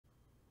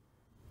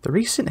The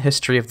recent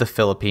history of the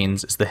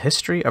Philippines is the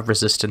history of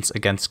resistance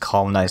against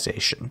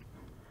colonization.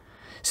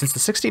 Since the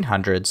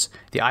 1600s,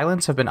 the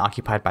islands have been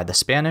occupied by the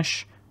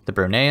Spanish, the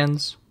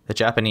Bruneians, the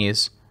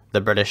Japanese,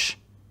 the British,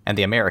 and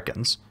the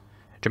Americans,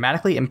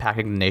 dramatically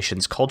impacting the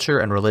nation's culture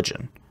and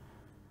religion.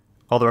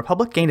 While the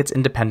Republic gained its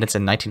independence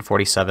in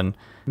 1947,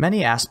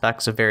 many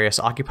aspects of various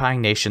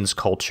occupying nations'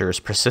 cultures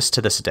persist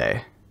to this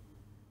day.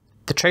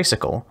 The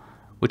Traysikel,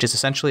 which is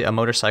essentially a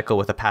motorcycle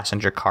with a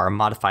passenger car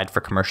modified for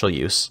commercial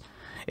use,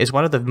 is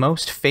one of the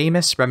most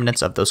famous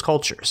remnants of those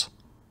cultures.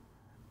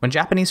 When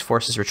Japanese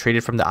forces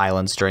retreated from the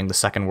islands during the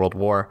Second World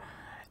War,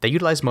 they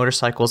utilized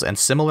motorcycles and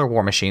similar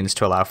war machines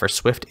to allow for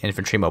swift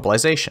infantry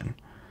mobilization.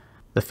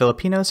 The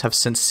Filipinos have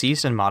since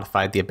seized and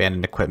modified the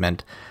abandoned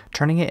equipment,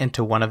 turning it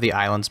into one of the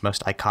island's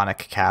most iconic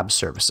cab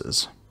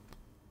services.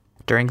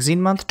 During Zine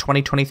Month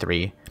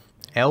 2023,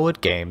 Alewood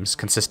Games,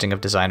 consisting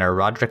of designer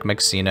Roderick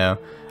Magsino,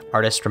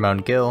 artist Ramon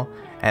Gill,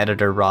 and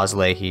editor Roz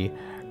Leahy,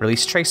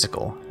 released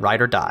Traysikel,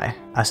 Ride or Die,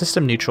 a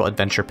system-neutral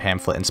adventure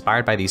pamphlet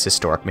inspired by these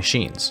historic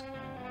machines.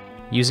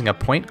 Using a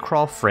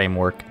point-crawl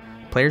framework,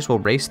 players will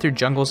race through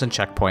jungles and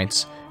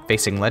checkpoints,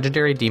 facing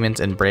legendary demons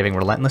and braving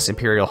relentless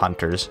Imperial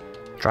hunters,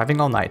 driving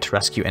all night to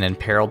rescue an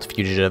imperiled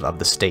fugitive of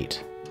the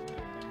state.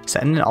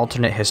 Set in an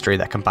alternate history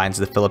that combines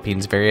the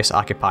Philippines' various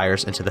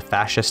occupiers into the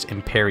fascist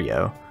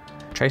Imperio,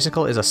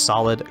 Traysikel is a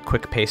solid,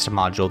 quick-paced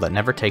module that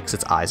never takes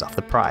its eyes off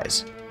the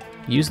prize.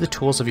 Use the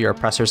tools of your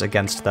oppressors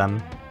against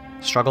them,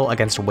 struggle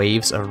against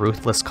waves of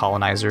ruthless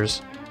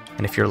colonizers,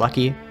 and if you're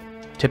lucky,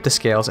 tip the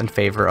scales in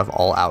favor of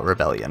all-out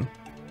rebellion.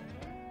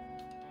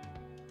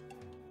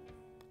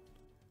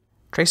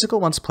 Traysikel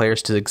wants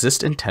players to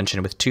exist in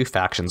tension with two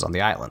factions on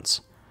the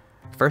islands.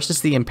 First is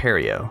the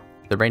Imperio,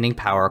 the reigning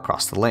power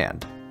across the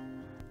land.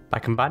 By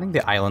combining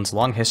the island's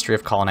long history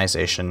of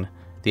colonization,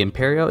 the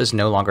Imperio is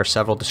no longer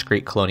several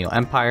discrete colonial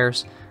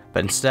empires,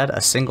 but instead a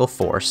single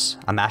force,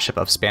 a mashup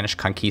of Spanish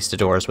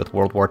conquistadors with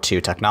World War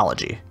II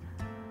technology.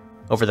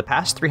 Over the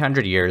past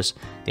 300 years,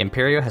 the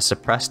Imperio has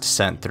suppressed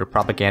dissent through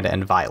propaganda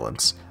and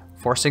violence,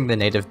 forcing the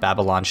native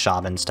Babylon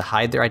shamans to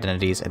hide their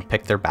identities and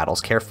pick their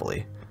battles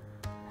carefully.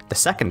 The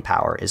second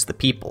power is the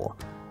people,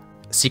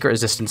 secret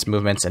resistance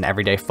movements and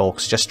everyday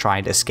folks just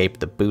trying to escape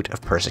the boot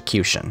of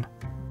persecution.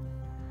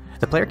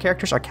 The player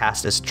characters are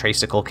cast as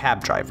Traysikel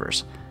cab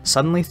drivers,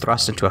 suddenly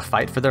thrust into a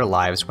fight for their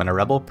lives when a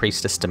rebel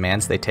priestess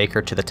demands they take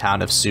her to the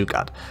town of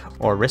Sugat,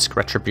 or risk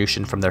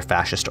retribution from their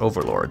fascist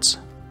overlords.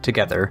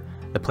 Together,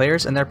 the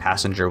players and their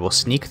passenger will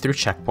sneak through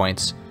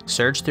checkpoints,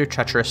 surge through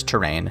treacherous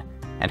terrain,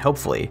 and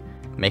hopefully,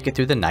 make it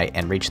through the night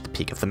and reach the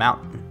peak of the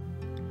mountain.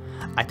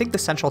 I think the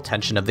central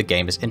tension of the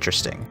game is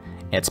interesting,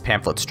 and its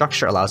pamphlet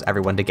structure allows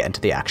everyone to get into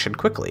the action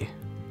quickly.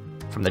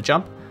 From the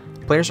jump,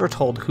 players are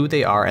told who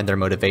they are and their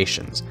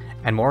motivations,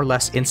 and more or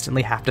less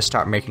instantly have to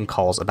start making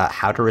calls about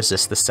how to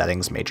resist the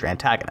setting's major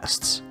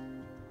antagonists.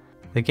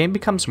 The game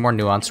becomes more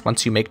nuanced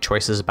once you make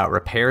choices about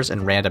repairs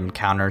and random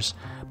encounters,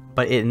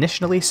 but it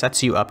initially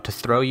sets you up to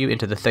throw you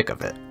into the thick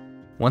of it.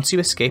 Once you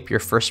escape your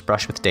first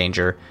brush with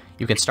danger,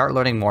 you can start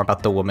learning more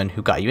about the woman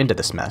who got you into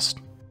this mess.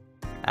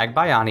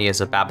 Agbayani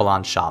is a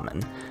Babylon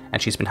shaman,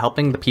 and she's been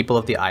helping the people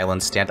of the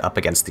island stand up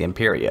against the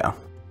Imperio.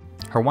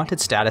 Her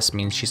wanted status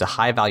means she's a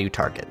high-value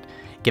target,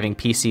 giving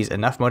PCs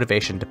enough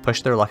motivation to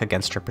push their luck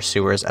against her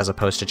pursuers as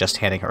opposed to just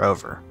handing her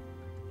over.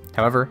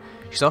 However,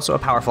 she's also a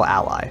powerful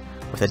ally,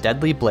 with a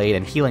deadly blade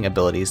and healing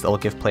abilities that will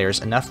give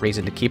players enough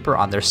reason to keep her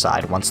on their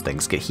side once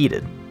things get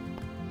heated.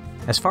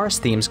 As far as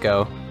themes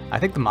go, I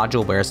think the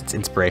module wears its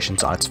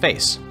inspirations on its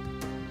face.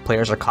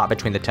 Players are caught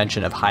between the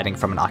tension of hiding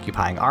from an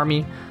occupying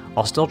army,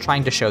 while still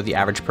trying to show the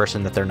average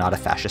person that they're not a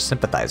fascist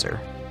sympathizer.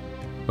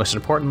 Most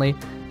importantly,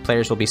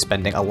 players will be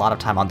spending a lot of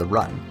time on the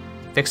run,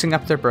 fixing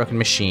up their broken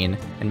machine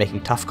and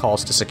making tough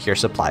calls to secure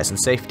supplies and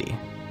safety.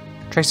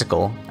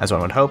 Traysikel, as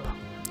one would hope,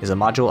 is a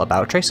module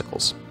about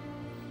Traysikels.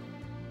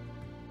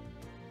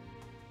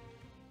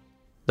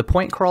 The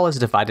point crawl is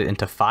divided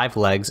into 5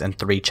 legs and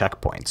 3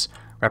 checkpoints,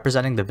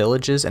 representing the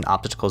villages and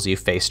obstacles you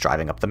face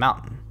driving up the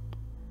mountain.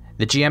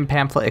 The GM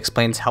pamphlet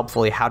explains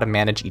helpfully how to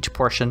manage each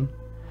portion.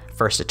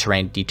 First, a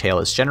terrain detail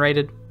is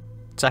generated.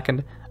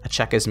 Second, a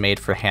check is made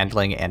for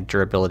handling and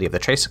durability of the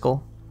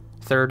Traysikel.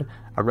 Third,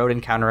 a road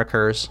encounter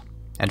occurs.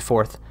 And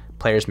fourth,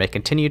 players may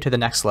continue to the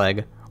next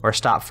leg, or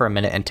stop for a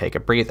minute and take a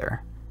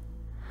breather.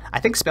 I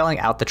think spelling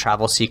out the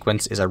travel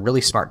sequence is a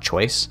really smart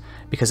choice,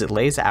 because it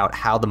lays out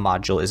how the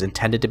module is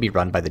intended to be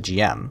run by the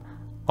GM,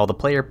 while the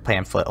player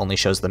pamphlet only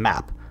shows the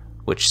map,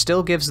 which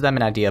still gives them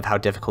an idea of how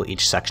difficult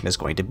each section is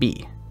going to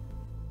be.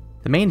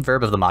 The main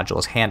verb of the module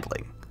is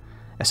handling.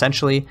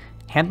 Essentially,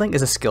 handling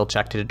is a skill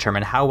check to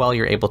determine how well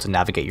you're able to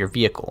navigate your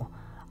vehicle,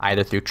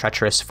 either through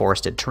treacherous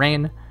forested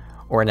terrain,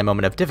 or in a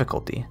moment of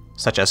difficulty,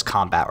 such as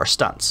combat or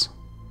stunts.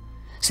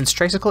 Since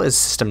Traysikel is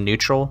system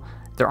neutral,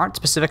 there aren't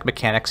specific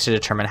mechanics to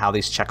determine how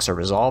these checks are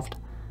resolved,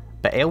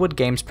 but Alewood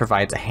Games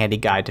provides a handy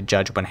guide to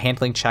judge when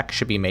handling checks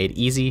should be made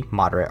easy,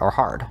 moderate, or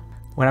hard.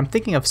 When I'm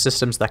thinking of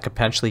systems that could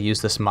potentially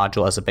use this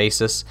module as a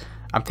basis,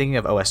 I'm thinking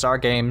of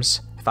OSR games,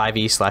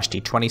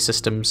 5e/D20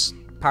 systems,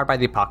 Powered by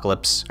the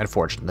Apocalypse, and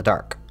Forged in the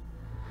Dark.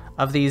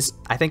 Of these,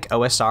 I think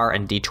OSR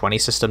and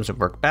D20 systems would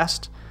work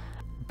best,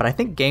 but I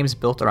think games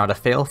built around a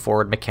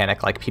fail-forward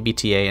mechanic like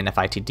PBTA and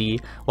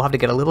FITD will have to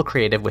get a little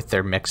creative with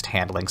their mixed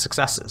handling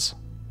successes.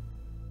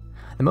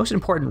 The most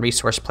important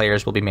resource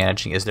players will be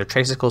managing is their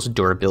Traysikel's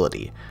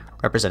durability,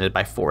 represented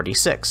by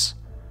 4d6.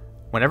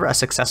 Whenever a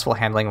successful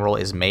handling roll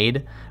is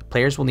made,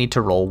 players will need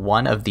to roll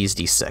one of these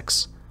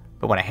d6,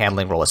 but when a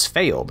handling roll is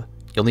failed,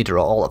 you'll need to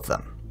roll all of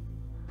them.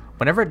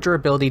 Whenever a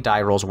durability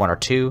die rolls 1 or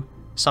 2,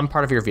 some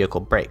part of your vehicle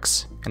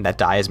breaks, and that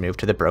die is moved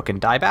to the broken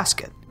die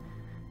basket.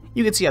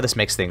 You can see how this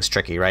makes things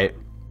tricky, right?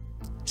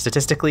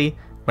 Statistically,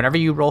 whenever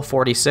you roll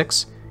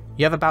 4d6,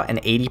 you have about an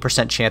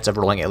 80% chance of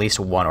rolling at least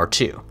 1 or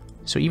 2,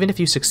 so even if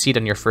you succeed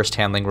on your first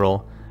handling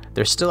roll,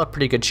 there's still a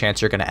pretty good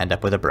chance you're going to end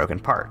up with a broken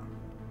part.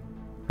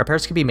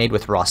 Repairs can be made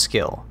with raw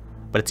skill,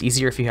 but it's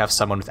easier if you have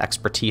someone with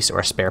expertise or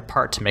a spare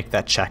part to make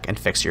that check and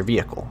fix your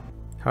vehicle.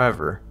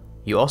 However,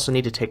 you also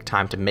need to take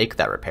time to make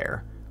that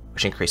repair,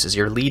 which increases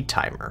your lead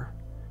timer.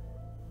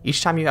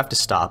 Each time you have to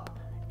stop,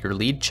 your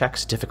lead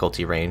check's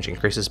difficulty range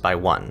increases by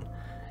 1,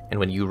 and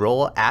when you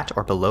roll at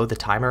or below the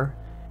timer,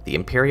 the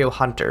Imperio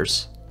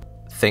Hunters,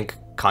 think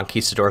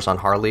conquistadors on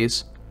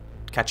Harleys,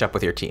 catch up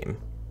with your team.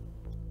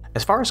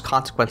 As far as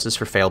consequences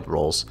for failed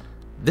rolls,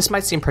 this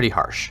might seem pretty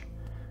harsh.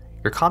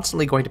 You're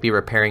constantly going to be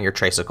repairing your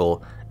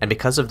Traysikel, and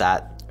because of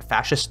that,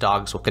 fascist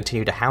dogs will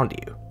continue to hound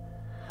you.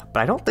 But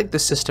I don't think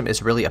this system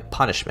is really a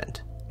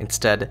punishment.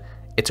 Instead,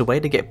 it's a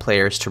way to get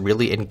players to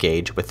really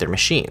engage with their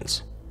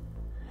machines.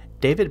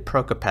 David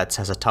Prokopets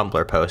has a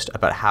Tumblr post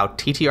about how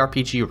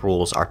TTRPG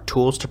rules are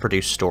tools to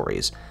produce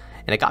stories,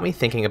 and it got me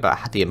thinking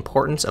about the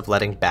importance of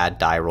letting bad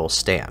die rolls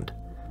stand.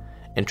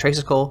 In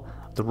Traysikel,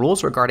 the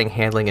rules regarding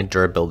handling and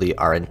durability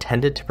are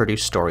intended to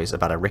produce stories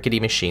about a rickety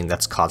machine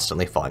that's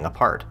constantly falling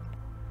apart.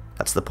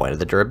 That's the point of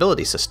the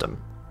durability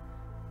system.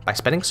 By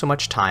spending so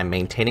much time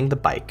maintaining the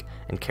bike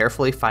and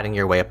carefully fighting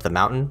your way up the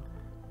mountain,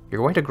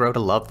 you're going to grow to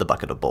love the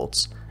bucket of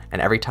bolts,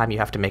 and every time you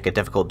have to make a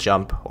difficult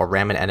jump or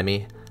ram an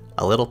enemy,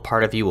 a little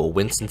part of you will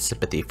wince in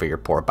sympathy for your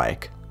poor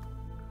bike.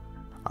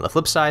 On the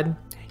flip side,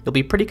 you'll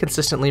be pretty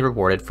consistently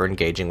rewarded for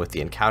engaging with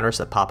the encounters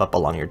that pop up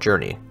along your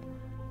journey.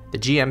 The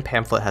GM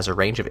pamphlet has a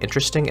range of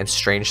interesting and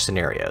strange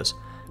scenarios,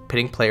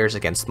 pitting players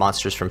against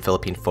monsters from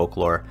Philippine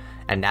folklore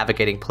and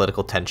navigating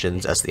political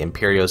tensions as the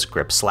Imperio's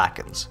grip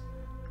slackens.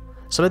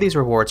 Some of these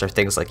rewards are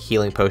things like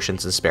healing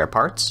potions and spare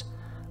parts,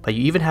 but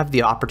you even have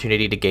the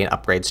opportunity to gain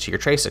upgrades to your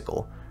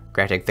Traysikel,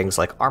 granting things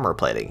like armor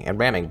plating and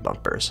ramming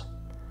bumpers.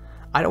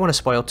 I don't want to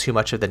spoil too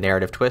much of the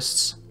narrative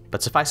twists,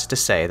 but suffice it to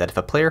say that if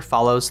a player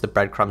follows the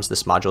breadcrumbs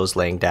this module is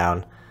laying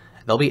down,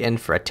 they'll be in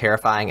for a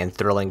terrifying and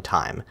thrilling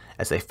time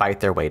as they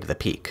fight their way to the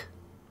peak.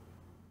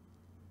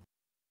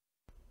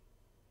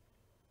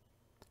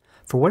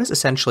 For what is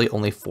essentially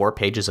only 4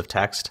 pages of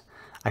text,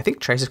 I think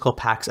Traysikel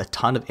packs a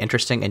ton of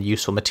interesting and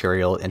useful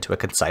material into a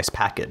concise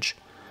package.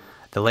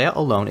 The layout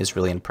alone is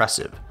really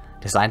impressive,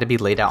 designed to be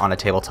laid out on a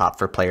tabletop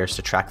for players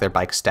to track their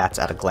bike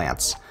stats at a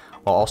glance,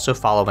 while also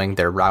following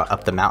their route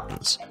up the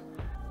mountains.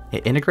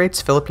 It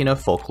integrates Filipino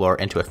folklore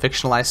into a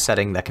fictionalized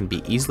setting that can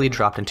be easily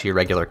dropped into your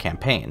regular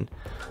campaign,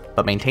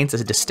 but maintains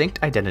a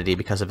distinct identity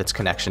because of its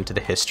connection to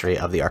the history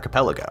of the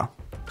archipelago.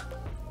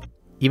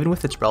 Even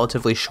with its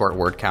relatively short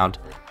word count,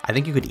 I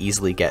think you could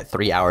easily get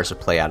 3 hours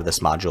of play out of this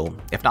module,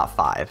 if not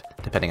 5,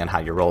 depending on how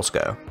your rolls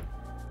go.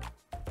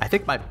 I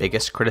think my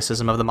biggest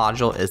criticism of the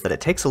module is that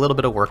it takes a little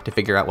bit of work to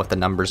figure out what the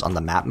numbers on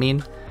the map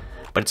mean,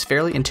 but it's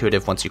fairly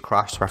intuitive once you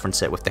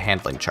cross-reference it with the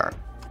handling chart.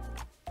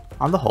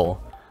 On the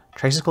whole,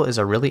 Traysikel is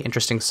a really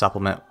interesting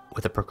supplement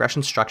with a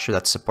progression structure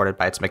that's supported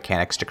by its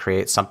mechanics to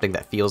create something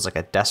that feels like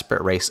a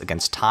desperate race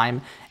against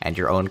time and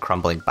your own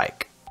crumbling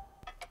bike.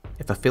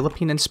 If a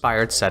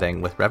Philippine-inspired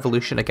setting with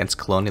revolution against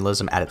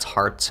colonialism at its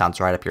heart sounds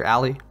right up your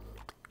alley,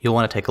 you'll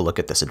want to take a look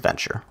at this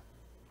adventure.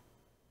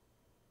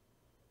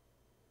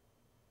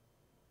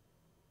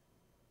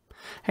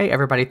 Hey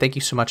everybody, thank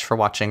you so much for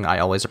watching. I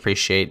always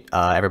appreciate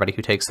everybody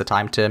who takes the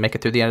time to make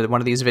it through the end of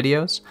one of these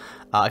videos.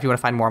 If you want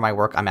to find more of my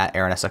work, I'm at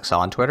AaronSXL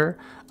on Twitter,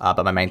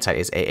 but my main site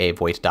is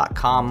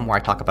aavoit.com, where I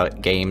talk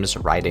about games,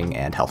 writing,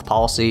 and health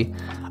policy.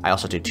 I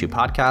also do 2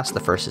 podcasts. The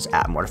first is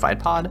at Mortified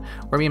Pod,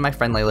 where me and my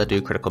friend Layla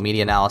do critical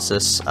media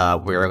analysis.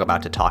 We're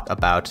about to talk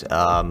about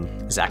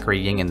Zachary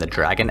Ying and the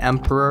Dragon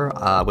Emperor,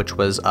 which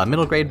was a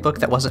middle grade book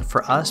that wasn't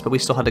for us, but we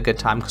still had a good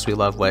time because we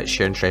love what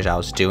Shirin Shrejao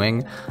is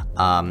doing.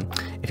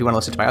 If you want to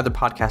listen to my other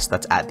podcast,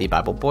 that's at The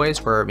Bible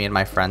Boys, where me and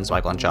my friends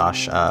Michael and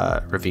Josh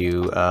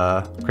review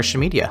Christian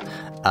media.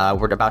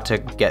 We're about to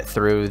get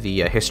through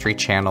the History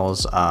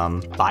Channel's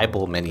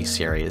Bible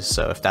mini-series,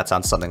 so if that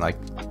sounds something like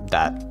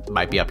that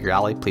might be up your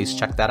alley, please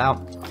check that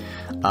out.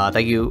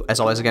 Thank you, as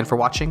always, again for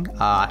watching.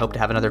 I hope to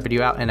have another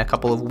video out in a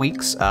couple of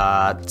weeks.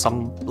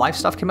 Some life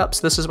stuff came up,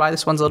 so this is why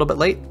this one's a little bit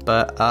late,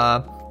 but,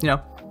 you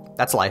know,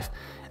 that's life.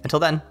 Until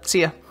then,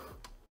 see ya!